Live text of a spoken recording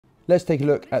let's take a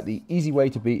look at the easy way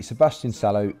to beat Sebastian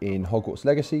Sallow in Hogwarts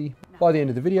Legacy. By the end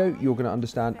of the video, you're going to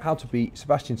understand how to beat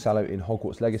Sebastian Sallow in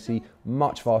Hogwarts Legacy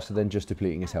much faster than just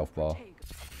depleting his health bar.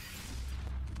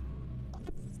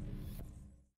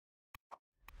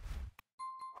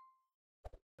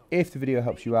 If the video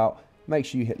helps you out, make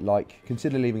sure you hit like,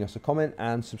 consider leaving us a comment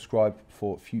and subscribe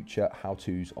for future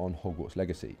how-tos on Hogwarts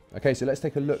Legacy. Okay, so let's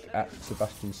take a look at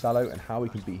Sebastian Sallow and how we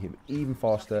can beat him even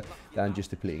faster than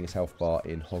just depleting his health bar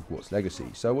in Hogwarts Legacy.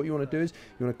 So what you want to do is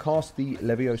you want to cast the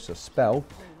Leviosa spell,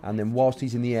 and then whilst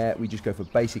he's in the air, we just go for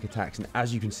basic attacks, and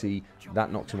as you can see,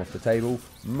 that knocks him off the table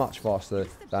much faster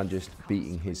than just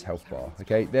beating his health bar.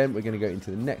 Okay, then we're going to go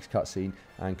into the next cutscene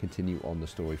and continue on the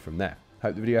story from there.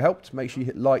 Hope the video helped. Make sure you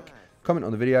hit like, comment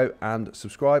on the video and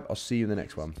subscribe. I'll see you in the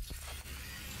next one.